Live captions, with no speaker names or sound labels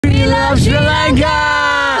of Sri Lanka!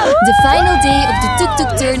 The final day of the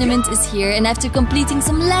TukTuk tournament is here, and after completing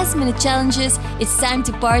some last-minute challenges, it's time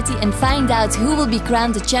to party and find out who will be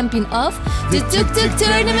crowned the champion of the TukTuk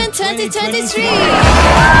Tournament 2023!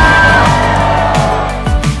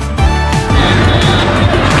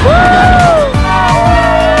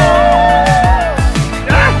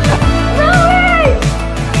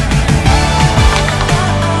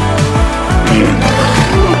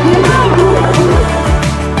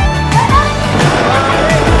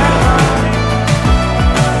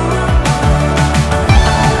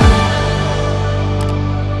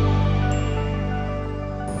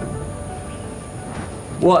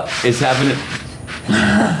 What is happening?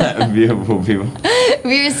 Beautiful people.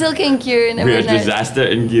 We're Silky and Kieran, and we're a disaster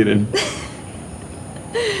in Kieran.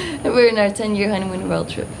 We're in our 10-year honeymoon world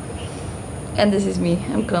trip. And this is me,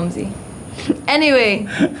 I'm clumsy. Anyway.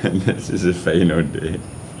 This is a final day.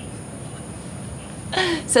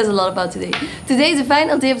 Says a lot about today. Today is the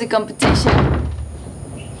final day of the competition.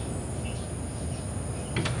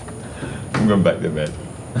 I'm going back to bed.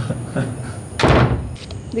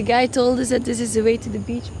 The guy told us that this is the way to the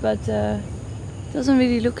beach, but it doesn't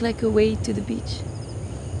really look like a way to the beach.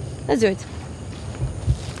 Let's do it.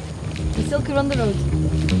 SilkyRonTheRoad.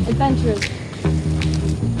 Adventurous.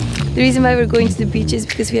 The reason why we're going to the beach is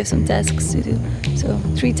because we have some tasks to do. So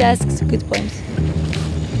 3 tasks, good points.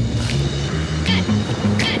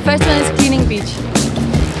 The first one is cleaning beach.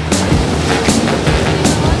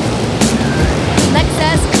 Next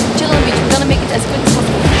task, chill on the beach. We're gonna make it as quick as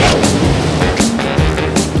possible.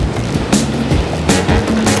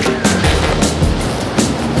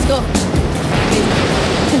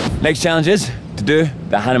 Next challenge is to do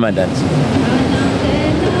the Hanuman dance.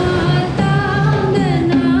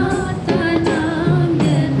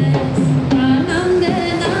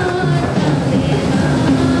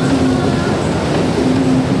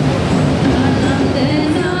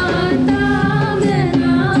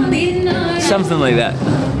 Something like that.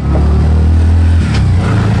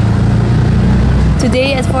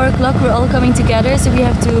 Today at 4 o'clock we're all coming together, so we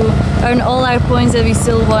have to earn all our points that we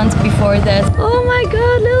still want before that. Oh my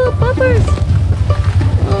god, little poppers!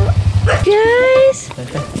 Oh, guys!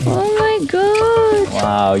 Oh my god!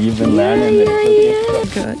 Wow, you've been learning this.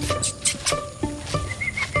 Good.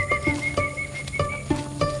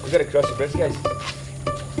 We've got to cross the bridge, guys.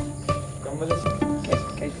 Come with us.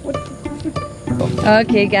 Guys.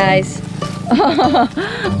 Okay, guys.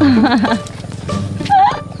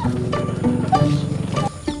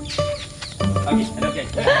 Okay.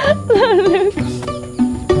 Look.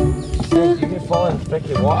 You can fall in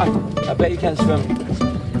tricky water. I bet you can't swim.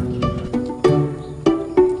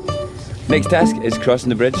 Next task is crossing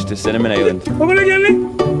the bridge to Cinnamon Island,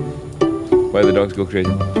 where the dogs go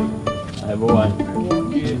crazy.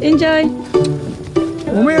 Enjoy.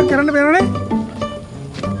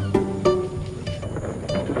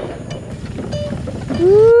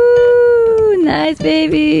 Ooh, nice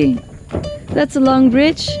baby. That's a long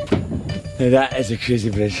bridge. That is a crazy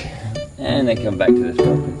bridge. And then come back to this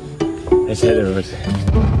one. Let's hit the road.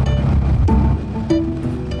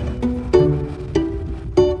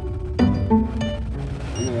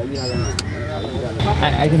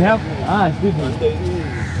 I can help. Ah, it's good.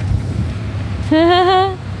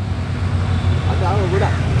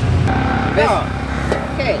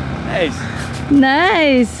 Okay. Nice.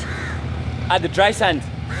 Nice. Add the dry sand.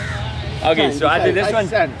 Okay, so I do this one.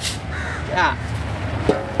 Yeah.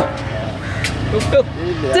 TukTuk.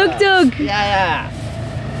 TukTuk. Yeah.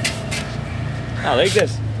 I like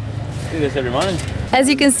this. Do this every morning. As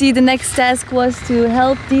you can see, the next task was to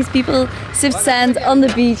help these people sift sand on the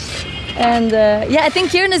beach. And yeah, I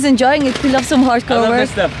think Kieran is enjoying it. He loves some hardcore I love work.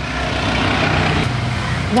 this stuff.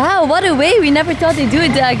 Wow, what a way. We never thought they'd do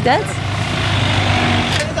it like that.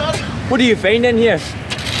 What do you find in here?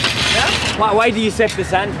 Yeah? Why do you sift the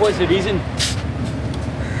sand? What's the reason?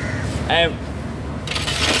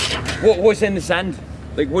 What's in the sand?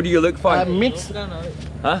 Like, what do you look for? Mix.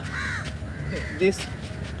 Huh? This two.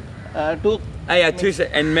 Ah, yeah, two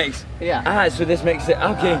and mix. Yeah. Ah, so this makes it.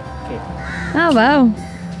 Okay. Oh, wow.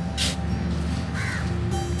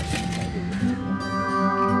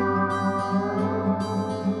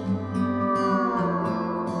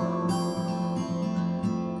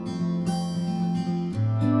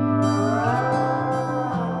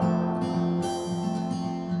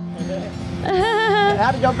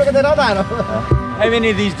 How many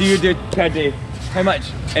of these do you do per day? How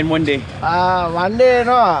much in one day? One day,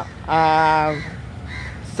 no.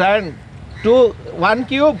 Sand, 1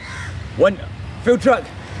 cube. One full truck.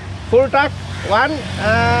 Full truck,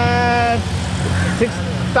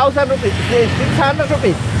 6,000 rupees. 600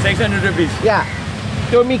 rupees. 600 rupees. Yeah.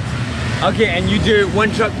 To mix. Okay, and you do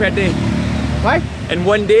 1 truck per day? What? In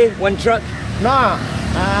 1 day, 1 truck? No.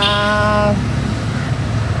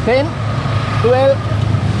 10, 12.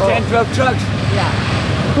 10, 12 trucks? Yeah.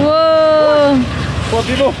 Whoa! 4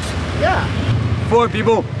 people? Yeah. 4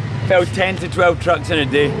 people fill 10 to 12 trucks in a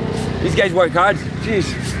day. These guys work hard.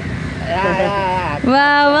 Jeez. Yeah.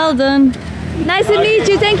 Wow, well done. Nice to meet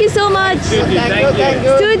you. Thank you so much. Thank Thank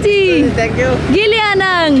you. Stuti. Thank you. Gili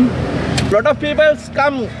Anang. Lot of people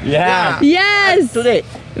come. Yeah. Yes. Today.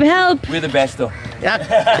 Help. We're the best though. Yeah.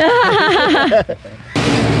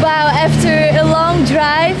 Wow, after a long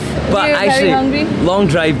drive, But we're actually, very hungry. long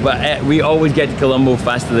drive, but we always get to Colombo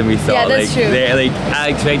faster than we thought. Yeah, that's true. I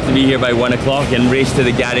expect to be here by 1 o'clock and race to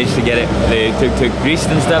the garage to get the tuk-tuk greased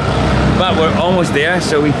and stuff. But we're almost there,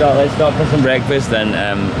 so we thought let's stop for some breakfast and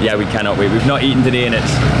yeah, we cannot wait. We've not eaten today and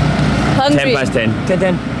it's Hungry. 10 past 10.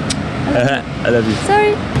 10. I love you.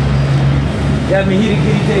 Sorry. You have mahiri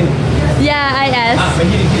kitty tea? Yeah, I asked.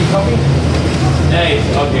 Mahiri kitty coffee? Nice,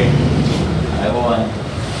 okay. I want.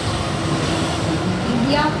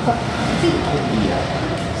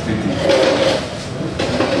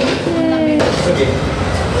 Okay.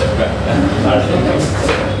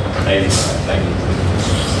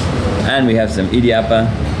 And we have some idiapa,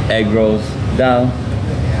 egg rolls, dal,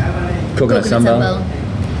 coconut sambal,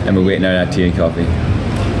 and we're waiting on our tea and coffee.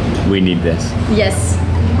 We need this. Yes.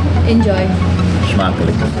 Enjoy.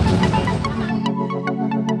 Schmackelijk.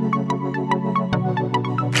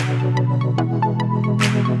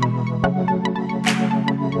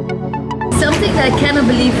 Something that I cannot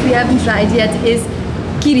believe we haven't tried yet is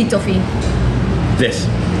kiri toffee. This.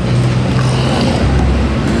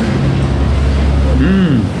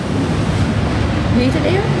 You eat it,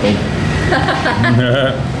 Leo?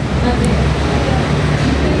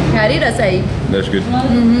 Hari rasai. That's good.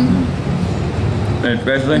 And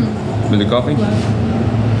especially with the coffee.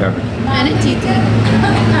 Perfect. And a tea too.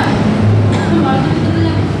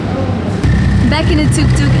 Back in the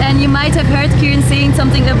tuk-tuk, and you might have heard Kieran saying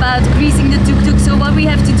something about greasing the tuk-tuk. So what we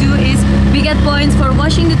have to do is we get points for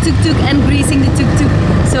washing the tuk-tuk and greasing the tuk-tuk.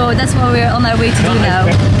 So that's what we're on our way to do now.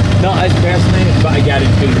 Not as personally, but I get it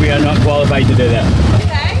because we are not qualified to do that.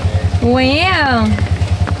 Wow.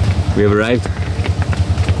 We have arrived.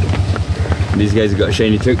 These guys have got a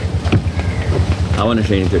shiny tuk. I want a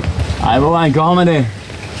shiny tuk. I want comedy.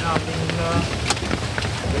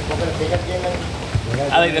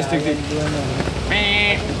 I like this tuk-tuk.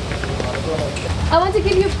 I want to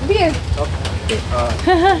give you beer.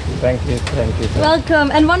 Thank you.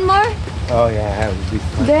 Welcome. And one more? Oh yeah.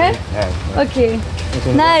 There? Okay.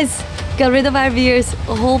 Nice. Got rid of our beers.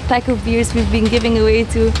 A whole pack of beers we've been giving away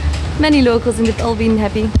to many locals and they've all been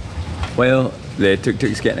happy. Well, the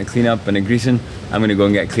tuk-tuk's getting a clean up and a greasing. I'm gonna go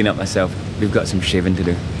and get a clean up myself. We've got some shaving to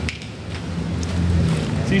do.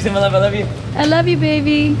 See you soon, my love. I love you. I love you,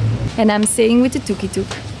 baby. And I'm staying with the tuk-tuk.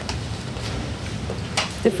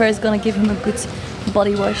 The first gonna give him a good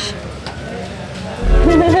body wash.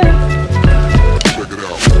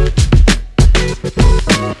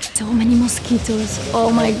 So many mosquitoes.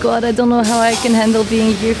 Oh my god, I don't know how I can handle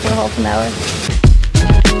being here for half an hour.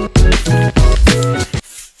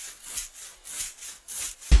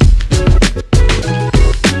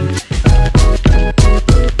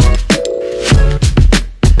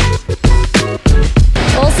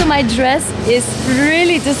 Also, my dress is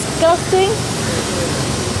really disgusting.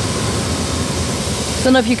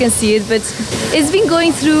 Don't know if you can see it, but it's been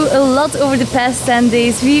going through a lot over the past 10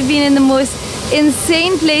 days. We've been in the most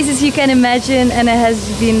insane places you can imagine and it has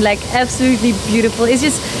been like absolutely beautiful. It's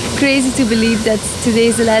just crazy to believe that today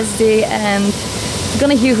is the last day and we're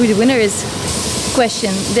gonna hear who the winner is.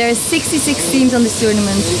 Question, there are 66 teams on this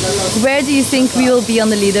tournament. Where do you think we will be on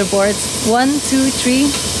the leaderboard? 1, 2, 3,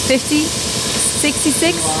 50,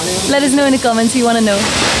 66? Let us know in the comments, we wanna know.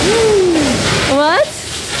 What?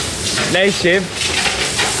 Nice shave.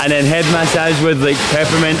 And then head massage with like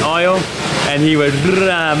peppermint oil. And he went,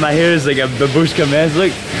 my hair is like a babushka mess,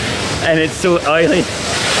 look. And it's so oily.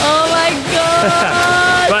 Oh my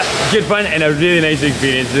god! But good fun and a really nice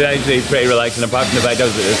experience. It's actually pretty relaxing apart from the fact I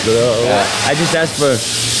was like this. I just asked for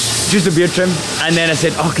just a beard trim. And then I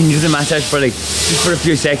said, oh, can you do the massage for like, just for a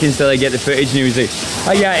few seconds till I get the footage? And he was like,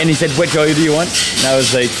 oh yeah. And he said, which oil do you want? And I was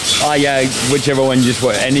like, oh yeah, whichever one just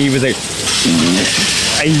what. And he was like,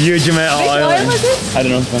 a huge amount of oil. Which oil was it? I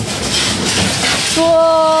don't know.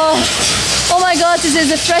 Whoa! Oh my god, this is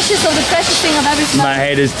the freshest of the freshest thing I've ever smelled. My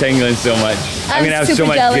head is tingling so much. I'm gonna have so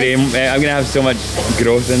much I'm gonna have so much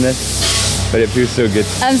growth in this, but it feels so good.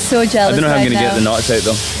 I'm so jealous. I don't know how I'm gonna now. get the knots out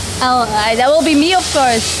though. That will be me, of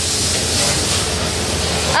course.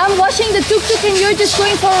 I'm washing the tuk-tuk and you're just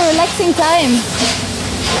going for a relaxing time.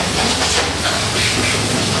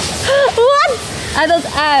 I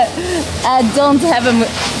don't have a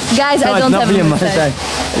guys. I don't have a mustache.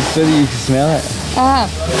 It's so that you can smell it. Ah,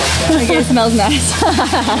 okay, it smells nice.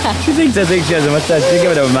 She thinks I think she has a mustache. Think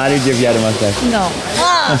of it, I would marry you if you had a mustache. No.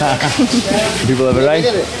 People have arrived.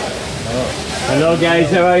 Hello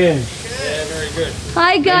guys, how are you? Yeah, very good.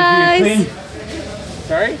 Hi guys.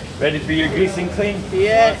 Sorry? Ready for your grease and clean?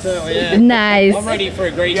 Yes. So, yeah. Nice. I'm ready for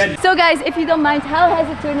a grease. So guys, if you don't mind, how has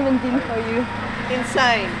the tournament been for you?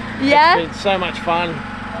 Insane. Yeah? It's so much fun.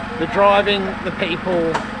 The driving, the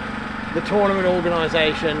people, the tournament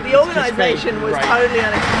organisation. The organisation was totally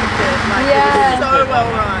unexpected. Like, Yeah. it was so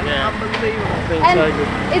well run. Yeah. Unbelievable. It's been And so good.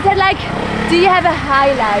 is it like, do you have a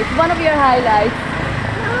highlight? One of your highlights?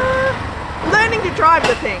 Learning to drive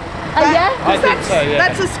the thing. Yeah? I think so, yeah.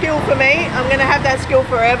 That's a skill for me. I'm going to have that skill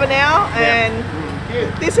forever now, and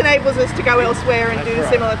this enables us to go elsewhere and do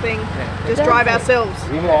similar things. Just drive ourselves.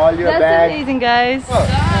 That's amazing, guys. How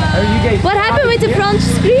are you guys? What happened with the front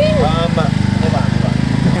screen? I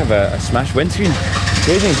have a smashed windscreen.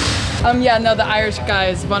 Crazy. Yeah, no, the Irish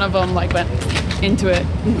guys, one of them like went into it.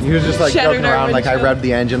 He was just like Shattered joking our around, like I windshield. revved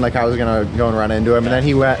the engine like I was gonna go and run into him, and then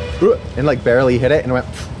he went and like barely hit it and went.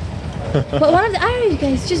 But one of the Irish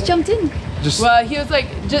guys just jumped in. Just Well, he was like,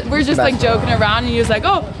 we're just like joking around, and he was like,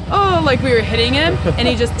 oh, like we were hitting him, and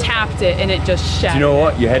he just tapped it, and it just shattered. Do you know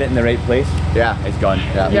what? You hit it in the right place. yeah. It's gone.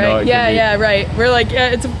 Yeah. You know, Right? it Yeah, could be- yeah, right. We're like, yeah,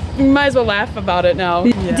 it's. We might as well laugh about it now.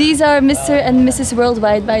 Yeah. These are Mr. and Mrs.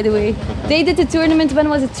 Worldwide, by the way. They did the tournament, when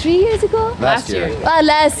was it, 3 years ago? Last year.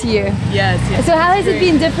 Last year. Yes. So how has it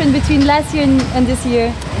been different between last year and this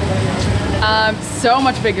year? So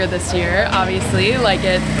much bigger this year, obviously. Like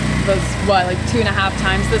it was what, like 2.5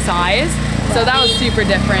 times the size. So that was super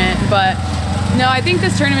different. But no, I think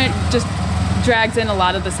this tournament just drags in a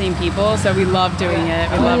lot of the same people. So we love doing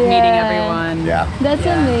it. We love meeting everyone. Yeah. That's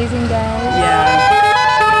amazing, guys. Yeah.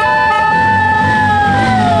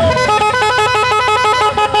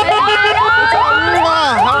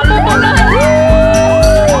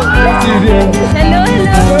 Hello,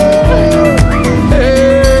 hello.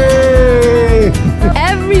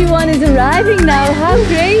 Everyone is arriving now. How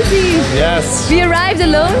crazy! Yes. We arrived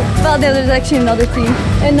alone. Well, there was actually another team,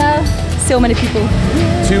 and now so many people. 2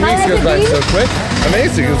 How weeks has goes it by been? so quick.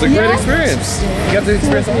 Amazing. It was a Yeah. great experience. You got to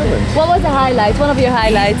experience Ireland. What was the highlight? One of your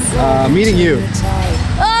highlights? Meeting you.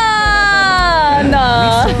 Ah,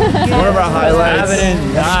 no. One of our highlights.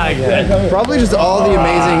 Probably just all the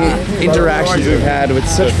amazing interactions we've had with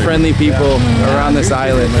such friendly people around this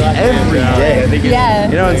island, like every day. Yeah.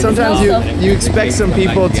 You know, and sometimes you expect some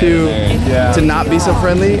people to not be so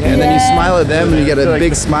friendly, and then you smile at them and you get a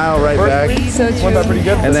big smile right back. So true.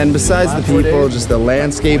 And then besides the people, just the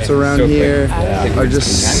landscapes around here are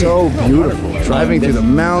just so beautiful. Driving through the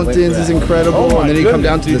mountains is incredible, and then you come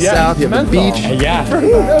down to the south, you have the beach. Yeah.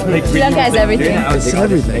 Sri Lanka has everything. It's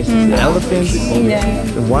everything. The elephants, Yeah.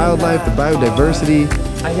 the wildlife, the biodiversity.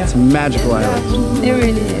 It's a magical island. It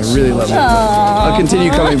really is. I really love it. I'll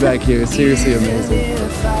continue coming back here. It's seriously amazing.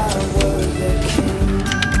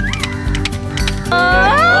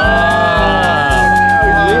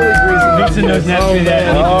 Mixing those naturally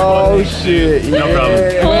there. Oh shit! No problem.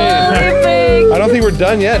 I don't think we're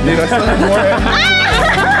done yet, dude. I still have more.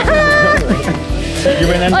 You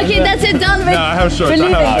went in. Okay, that's it. Done. No, I have shorts. We're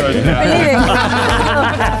leaving. We're leaving.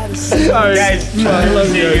 Sorry, guys.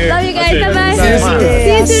 Love you. Love you guys. Bye bye. See you soon.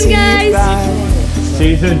 See you soon, guys. See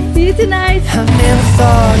you soon. See you tonight. I never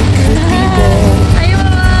thought it could be more Bye,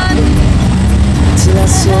 everyone. till I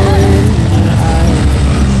saw it in your eyes.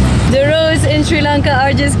 The roads in Sri Lanka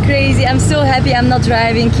are just crazy. I'm so happy I'm not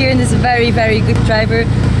driving. Kieran is a very, very good driver.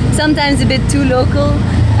 Sometimes a bit too local,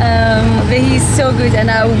 but he's so good, and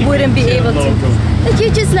I wouldn't be able to. Like,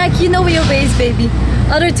 you just like, you know your ways, baby.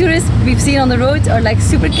 Other tourists we've seen on the road are like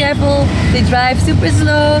super careful. They drive super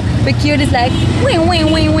slow, but Kieran is like wing,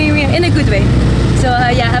 wing, wing, wing, wing, in a good way. So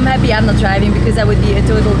yeah, I'm happy I'm not driving because that would be a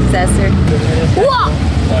total disaster. Whoa!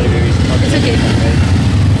 It's okay.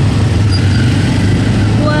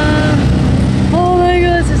 Wow. Oh my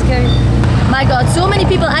god, so scary. My god, so many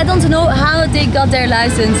people, I don't know how they got their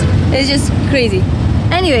license. It's just crazy.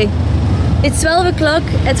 Anyway, it's 12 o'clock.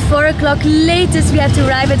 At 4 o'clock latest we have to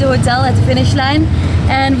arrive at the hotel at the finish line.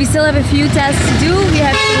 And we still have a few tasks to do. We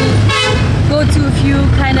have to go to a few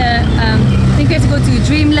kind of, I think we have to go to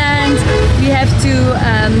Dreamland. We have to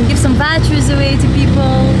give some vouchers away to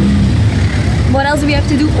people. What else do we have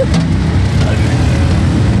to do?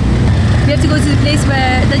 We have to go to the place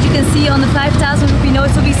that you can see on the 5,000 rupee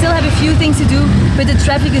note. So we still have a few things to do, but the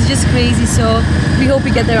traffic is just crazy. So we hope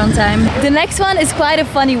we get there on time. The next one is quite a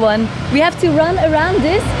funny one. We have to run around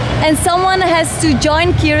this, and someone has to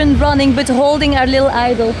join Kieran running, but holding our little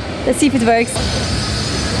idol. Let's see if it works.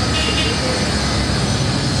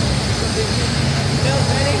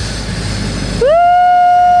 Woo!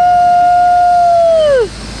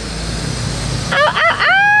 Ow,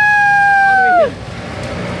 ow, ow!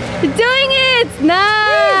 You're doing it!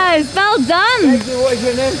 Nice! Well done! Thank you. What's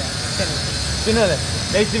your name? Sunil.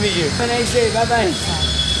 Nice to meet you. Have a nice day. Bye bye.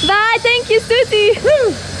 Bye, thank you, Stuti.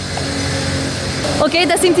 Okay,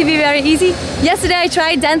 that seemed to be very easy. Yesterday I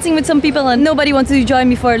tried dancing with some people and nobody wanted to join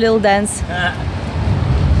me for a little dance.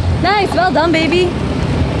 Nice, well done, baby.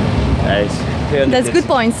 Nice. That's good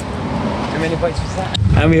points. How many points was that?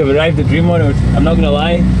 And we have arrived at Dream World. I'm not gonna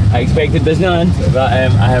lie, I expected Disneyland, but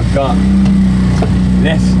I have got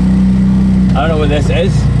this. I don't know what this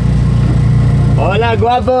is. Hola,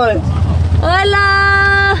 guapos!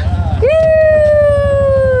 Hola!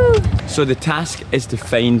 Woo! So the task is to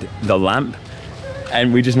find the lamp.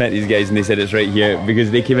 And we just met these guys and they said it's right here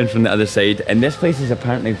because they came in from the other side. And this place is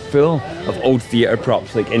apparently full of old theatre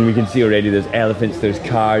props. And we can see already there's elephants, there's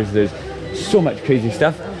cars, there's so much crazy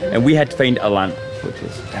stuff. And we had to find a lamp, which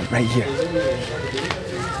is right here.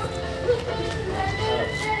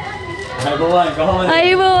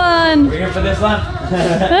 Everyone! We're here for this lamp.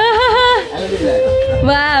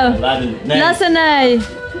 Wow! Nice. Nice.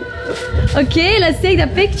 Okay, let's take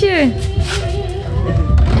that picture.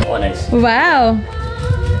 Oh, nice. Wow!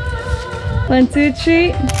 1, 2,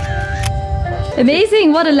 3.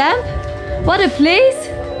 Amazing! What a lamp! What a place!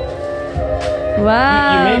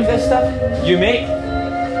 Wow! You make this stuff? You make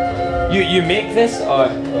this or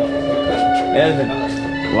anything?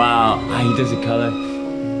 Wow! Ah, he does the color.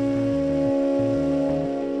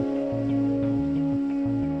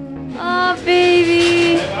 Oh,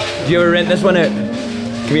 baby! Do you ever rent this one out?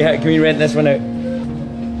 Can we rent this one out?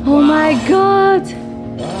 Oh my God!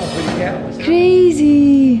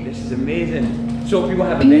 Crazy! This is amazing. So people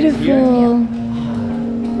have events here. Beautiful!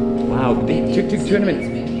 Wow, they TukTuk tournament.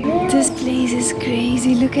 This place is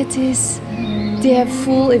crazy. Look at this. They have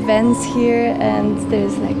full events here, and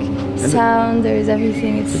there's like sound. There's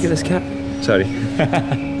everything. It's Look at this cat. Sorry.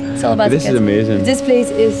 It's all about This is amazing. This place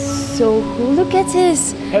is so cool. Look at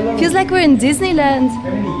this. Feels like we're in Disneyland. How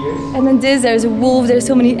many years? And then there's a wolf. There's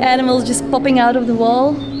so many animals just popping out of the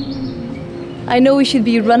wall. I know we should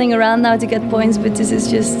be running around now to get points, but this is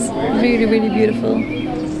just really, really beautiful.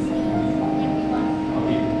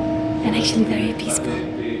 And actually very peaceful.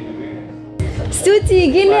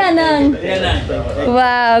 Stuti, Gilianang!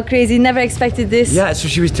 Wow, crazy. Never expected this. Yeah, so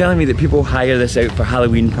she was telling me that people hire this out for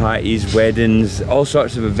Halloween parties, weddings, all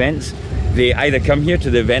sorts of events. They either come here to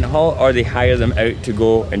the event hall or they hire them out to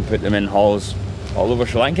go and put them in halls all over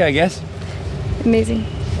Sri Lanka, I guess. Amazing.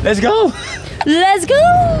 Let's go! Let's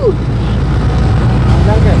go!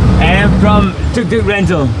 From TukTuk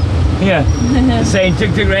rental. Here, saying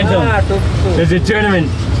TukTuk rental. There's a tournament.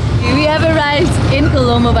 We have arrived in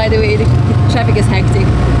Colombo, by the way. The traffic is hectic.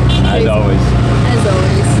 As always. As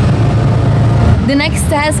always. The next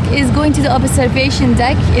task is going to the observation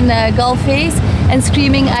deck in Galle Face and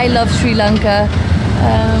screaming "I love Sri Lanka."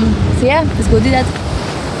 So yeah, let's go do that.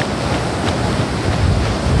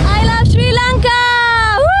 I love Sri Lanka!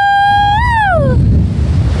 Woo!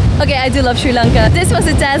 Okay, I do love Sri Lanka. This was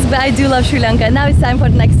a task, but I do love Sri Lanka. Now it's time for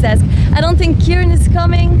the next task. I don't think Kieran is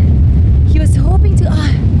coming. He was hoping to.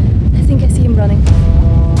 I think I see him running.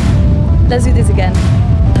 Let's do this again.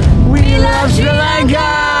 We love Sri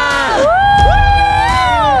Lanka!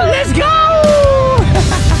 Woo! Let's go!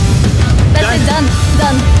 That's it, done.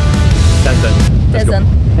 Done. That's done. That's done.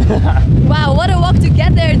 Wow, what a walk to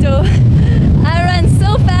get there though. I ran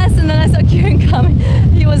so fast and then I saw Kieran coming.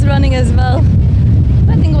 He was running as well.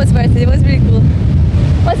 I think it was worth it. It was really cool.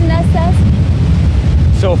 What's the next task?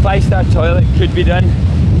 So 5-star toilet could be done.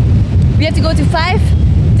 We have to go to 5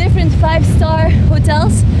 different 5-star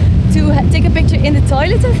hotels to take a picture in the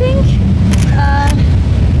toilet, I think.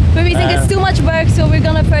 But we think it's too much work, so we're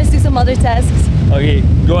gonna first do some other tasks. Okay,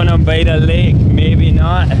 going on Baida Lake, maybe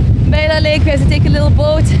not. Baida Lake, we have to take a little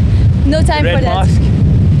boat. No time for Red that. Mosque.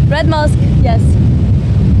 Red Mosque, yes.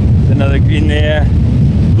 There's another green there.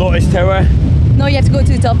 Lotus Tower. No, you have to go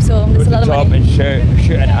to the top, so Go there's to a lot the of top money. and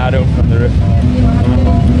shoot an arrow from the roof.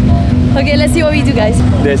 Okay, let's see what we do, guys.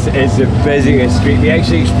 This is the busiest street. We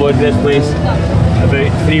actually explored this place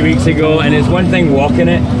about 3 weeks ago, and it's one thing walking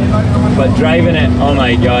it, but driving it, oh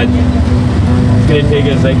my god. It's gonna take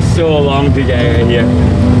us like so long to get out of here.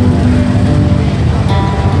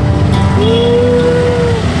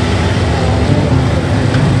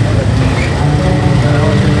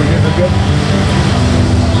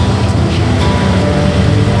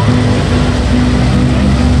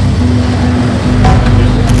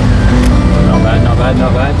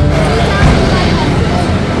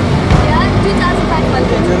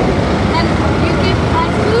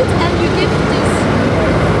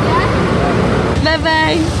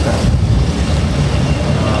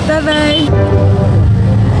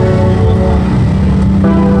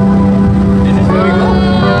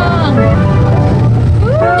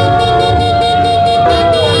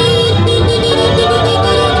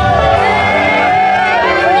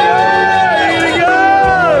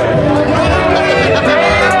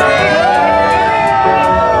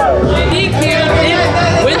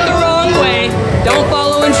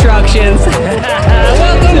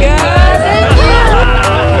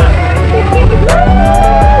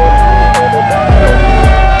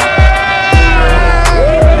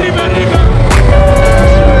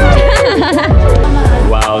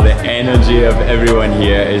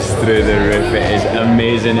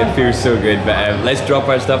 so good. But let's drop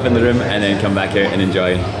our stuff in the room and then come back out and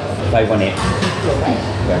enjoy. 518.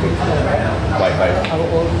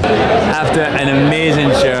 After an amazing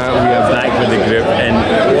show, we are back with the group,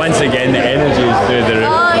 and once again the energy is through the roof.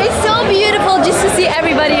 Oh, it's so beautiful just to see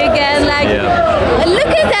everybody again. Like, look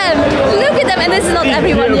at them, and this is not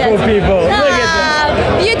everyone yet. Beautiful people. Look at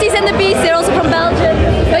them. Beauties and the Beasts, they're also from Belgium.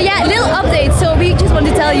 But yeah, little update. So we just want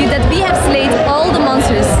to tell you that we have slayed all the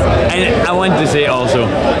monsters. And I want to say also,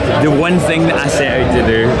 the one thing that I set out to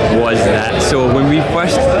do was that. So when we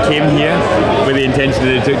first came here with the intention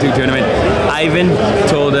of the TukTuk tournament, Ivan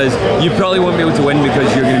told us, you probably won't be able to win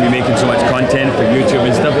because you're going to be making so much content for YouTube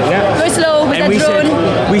and stuff like that. Go slow with and that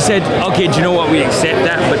drone. we said, okay, do you know what? We accept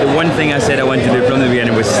that, but the one thing I said I wanted to do from the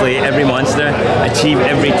beginning was slay every monster, achieve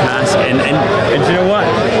every task, and do you know what?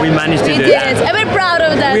 We managed to do that. And we're proud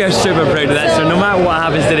of that. We are super proud of that. So no matter what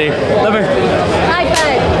happens today, love her. High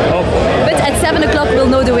five. Oh. But at 7 o'clock we'll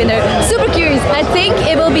know the winner. Super curious. I think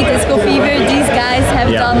it will be Disco Fever. These guys have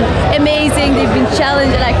done amazing. They've been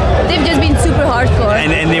challenged. Like, they've just been super hardcore.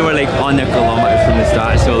 And they were like on their kilometers from the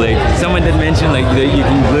start. So like someone did mention like that you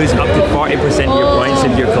can lose up to 40% of your points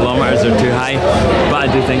if your kilometers are too high. But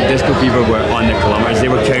I do think Disco Fever were on their kilometers. They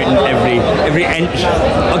were counting every inch.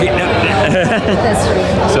 Okay, no. That's true.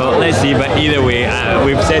 So let's see. But either way,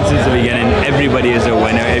 we've said since the beginning, everybody is a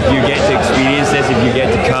winner. If you get to experience this, if you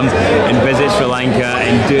get to come and visit Sri Lanka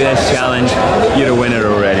and do this challenge, you're a winner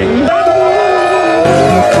already.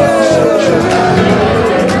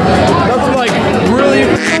 Nothing like really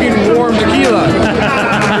warm tequila.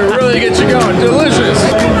 It really gets you going. Delicious.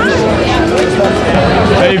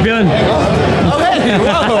 How you feeling? Oh, hey,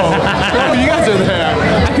 whoa. Oh, you guys are there.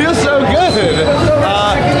 I feel so good.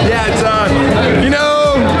 Yeah, it's, you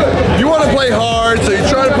know, you want to play hard, so you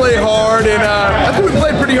try to play hard, and I think we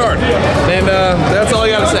played pretty hard. And that's all I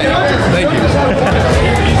got to say. Thank you.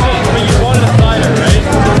 You wanted a slider, right?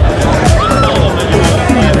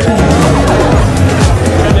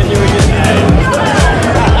 And then you would just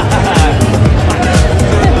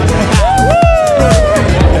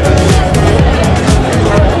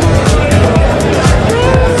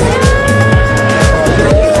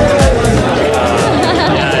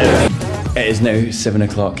It is now 7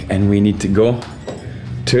 o'clock and we need to go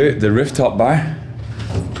to the rooftop bar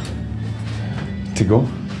to go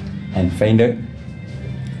and find out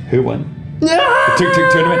who won the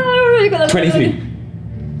TukTuk tournament 23.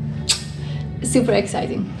 Super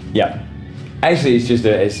exciting. Yeah. Actually, it's just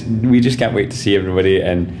we just can't wait to see everybody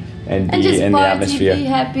and be just in the party, atmosphere. be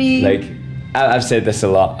happy. Like I've said this a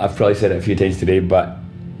lot. I've probably said it a few times today, but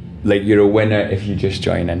like you're a winner if you just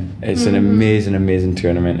join in. It's an amazing, amazing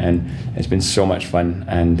tournament, and it's been so much fun.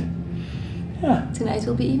 And yeah, Tonight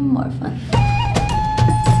will be even more fun.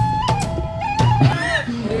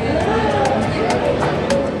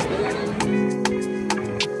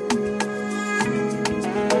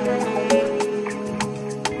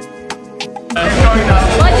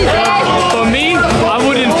 What you say? For me, I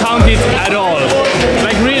wouldn't count it at all.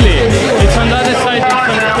 Like really, it's on the other side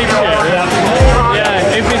from the picture.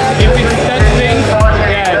 Yeah, if it's that thing,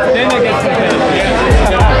 yeah, then I get competitive.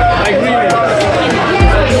 Yeah. Like really.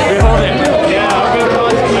 We hold it. Yeah, I'll go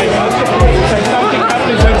past like something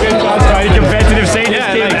happens, I'll go past. are you competitive saying this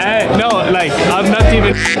game? Like, no, like I'm not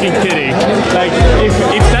even kidding. Like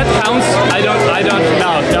if that counts, I don't.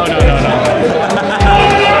 No.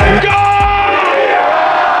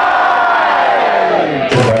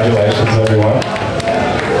 Congratulations, everyone.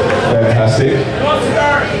 Fantastic.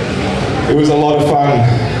 It was a lot of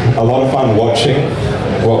fun watching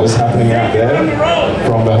what was happening out there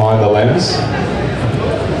from behind the lens.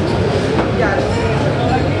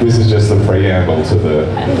 This is just the preamble to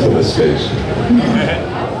the speech.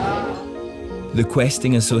 The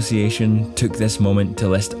Questing Association took this moment to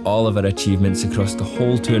list all of our achievements across the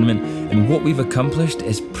whole tournament, and what we've accomplished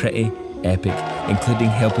is pretty epic, including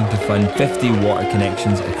helping to fund 50 water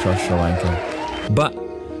connections across Sri Lanka. But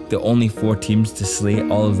the only 4 teams to slay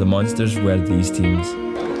all of the monsters were these teams.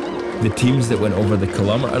 The teams that went over the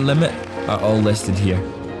kilometre limit are all listed here.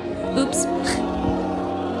 Oops.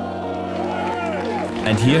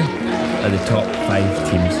 And here are the top 5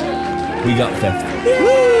 teams. We got 5th.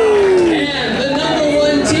 And the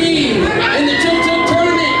 #1 team in the TukTuk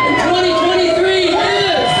tournament in 2023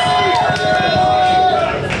 is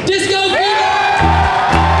Disco Fever!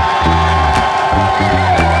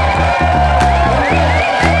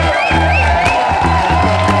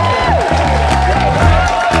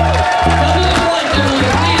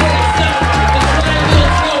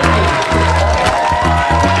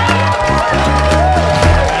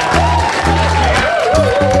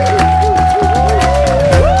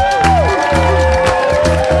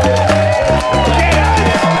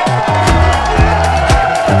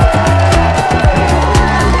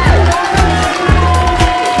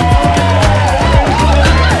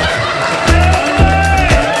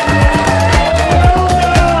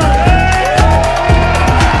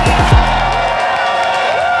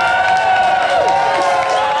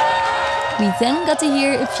 We then got to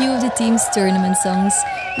hear a few of the team's tournament songs,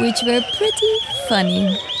 which were pretty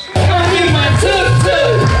funny. I'm in my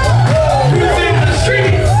tuk-tuk, cruising the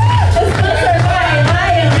streets. I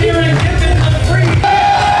am here and giving them free.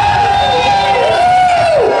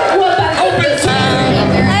 Open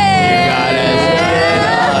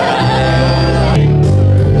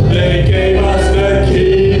They gave us the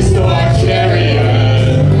keys to our chariot.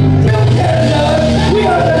 We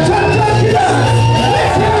are the TukTuk Kids.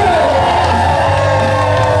 Let's hear it.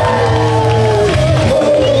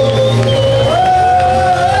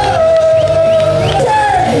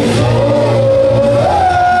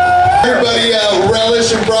 Everybody relish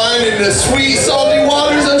and brine in the sweet, salty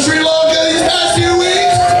waters of Sri Lanka these past few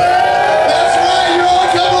weeks. That's right, you're all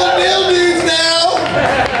a couple of nail dudes now.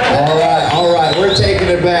 All right, we're taking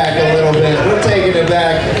it back a little bit. We're taking it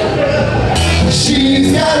back.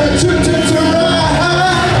 She's got a tuk-tuk to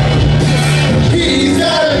ride. He's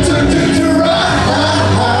got a tuk-tuk to ride.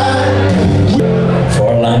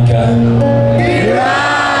 For Lanka. We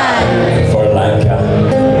ride. For Lanka.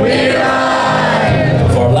 We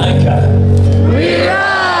ride. For Lanka. We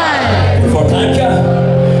ride. For Lanka.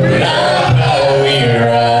 Lanka we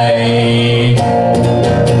ride.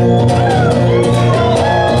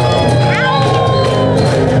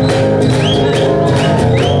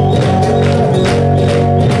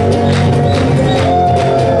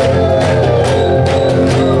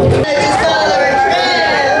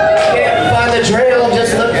 Can't find the trail,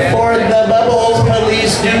 just look for the bubbles.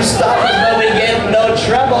 Police do stop us, but we get no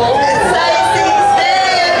trouble. Sightseeing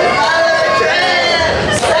stand, follow the trail.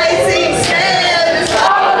 Sightseeing stand,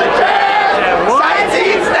 follow the trail.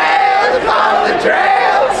 Sightseeing stand, follow the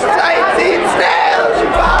trail. Sightseeing stand,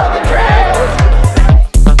 follow the trail.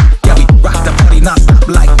 Yeah, we rock the party non-stop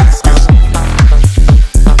like this.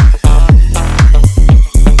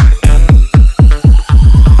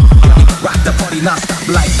 Rock the party non-stop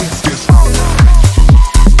like this. Like this. Like this. Like this. Like this. Like this. Rock the party non-stop like this.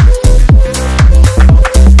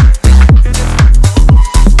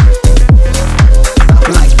 Rock the party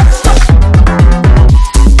non-stop like this.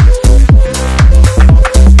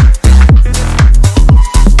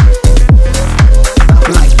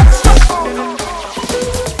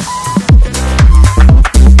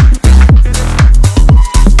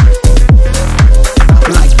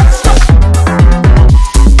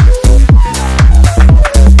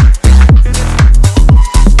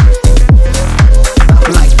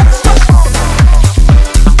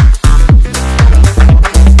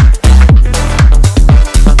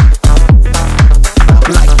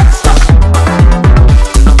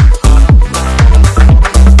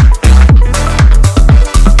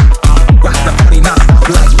 Rock the party non-stop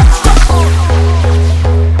like this. Rock the party non-stop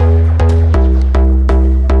like this. Yeah, we rock the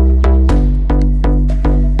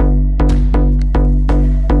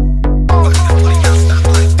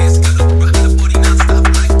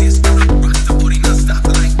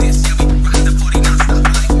party non-stop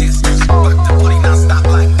like this. Rock the party non-stop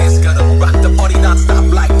like this. Gotta rock the party non-stop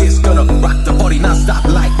like this. Gonna rock the party non-stop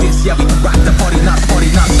like this. Yeah, we rock the party non-stop.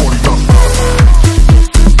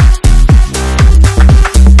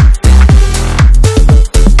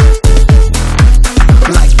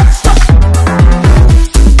 Like this.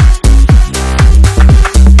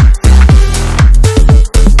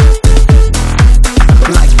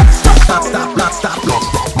 Like this. Stop, stop, not stop, not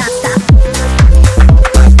stop.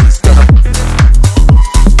 Like this. Gonna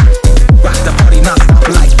rock the party non-stop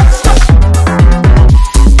like this.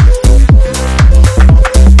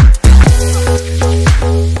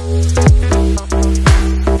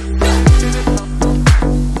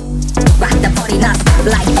 Rock the party non-stop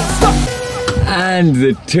like this. And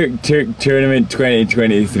the TukTuk Tournament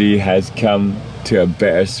 2023 has come to a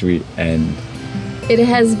bittersweet end. It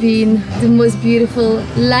has been the most beautiful,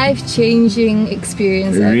 life-changing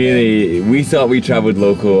experience ever. Really, we thought we travelled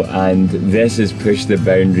local, and this has pushed the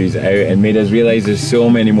boundaries out and made us realise there's so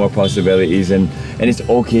many more possibilities, and it's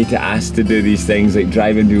okay to ask to do these things like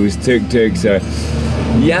driving people's tuk-tuks or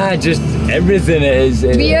yeah, just everything it is.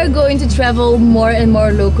 We are going to travel more and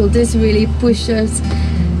more local. This really pushed us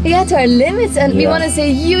to our limits, and we want to say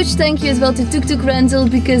a huge thank you as well to TukTuk Rental,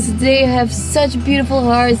 because they have such beautiful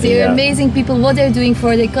hearts. They're amazing people. What they're doing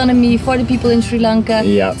for the economy, for the people in Sri Lanka,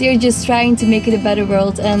 they're just trying to make it a better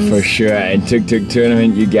world. And for sure, and TukTuk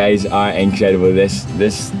Tournament, you guys are incredible. This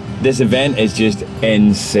event is just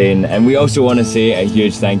insane, and we also want to say a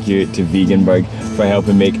huge thank you to Veganburg for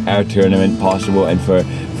helping make our tournament possible and for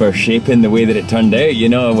shaping the way that it turned out. You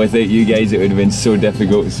know, without you guys it would have been so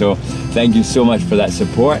difficult, so thank you so much for that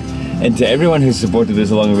support. And to everyone who's supported us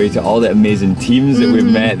along the way, to all the amazing teams that we've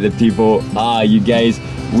met, the people, you guys,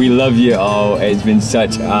 we love you all. It's been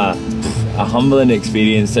such a a humbling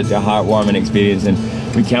experience, such a heartwarming experience, and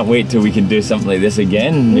we can't wait till we can do something like this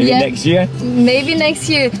again, maybe next year. Maybe next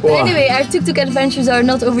year. But Wow. anyway, our tuk-tuk adventures are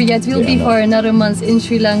not over yet. We'll be no. for another month in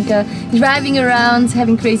Sri Lanka, driving around,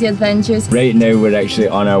 having crazy adventures. Right now we're actually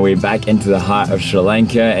on our way back into the heart of Sri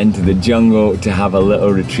Lanka, into the jungle, to have a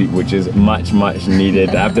little retreat, which is much, much needed.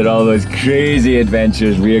 After all those crazy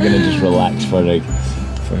adventures, we are going to just relax for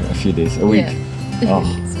a few days, a week. Yeah.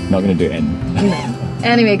 Oh, not going to do it in.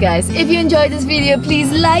 Anyway guys, if you enjoyed this video,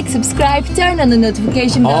 please like, subscribe, turn on the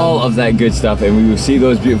notification bell. All of that good stuff, and we will see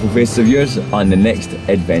those beautiful faces of yours on the next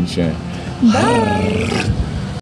adventure. Bye!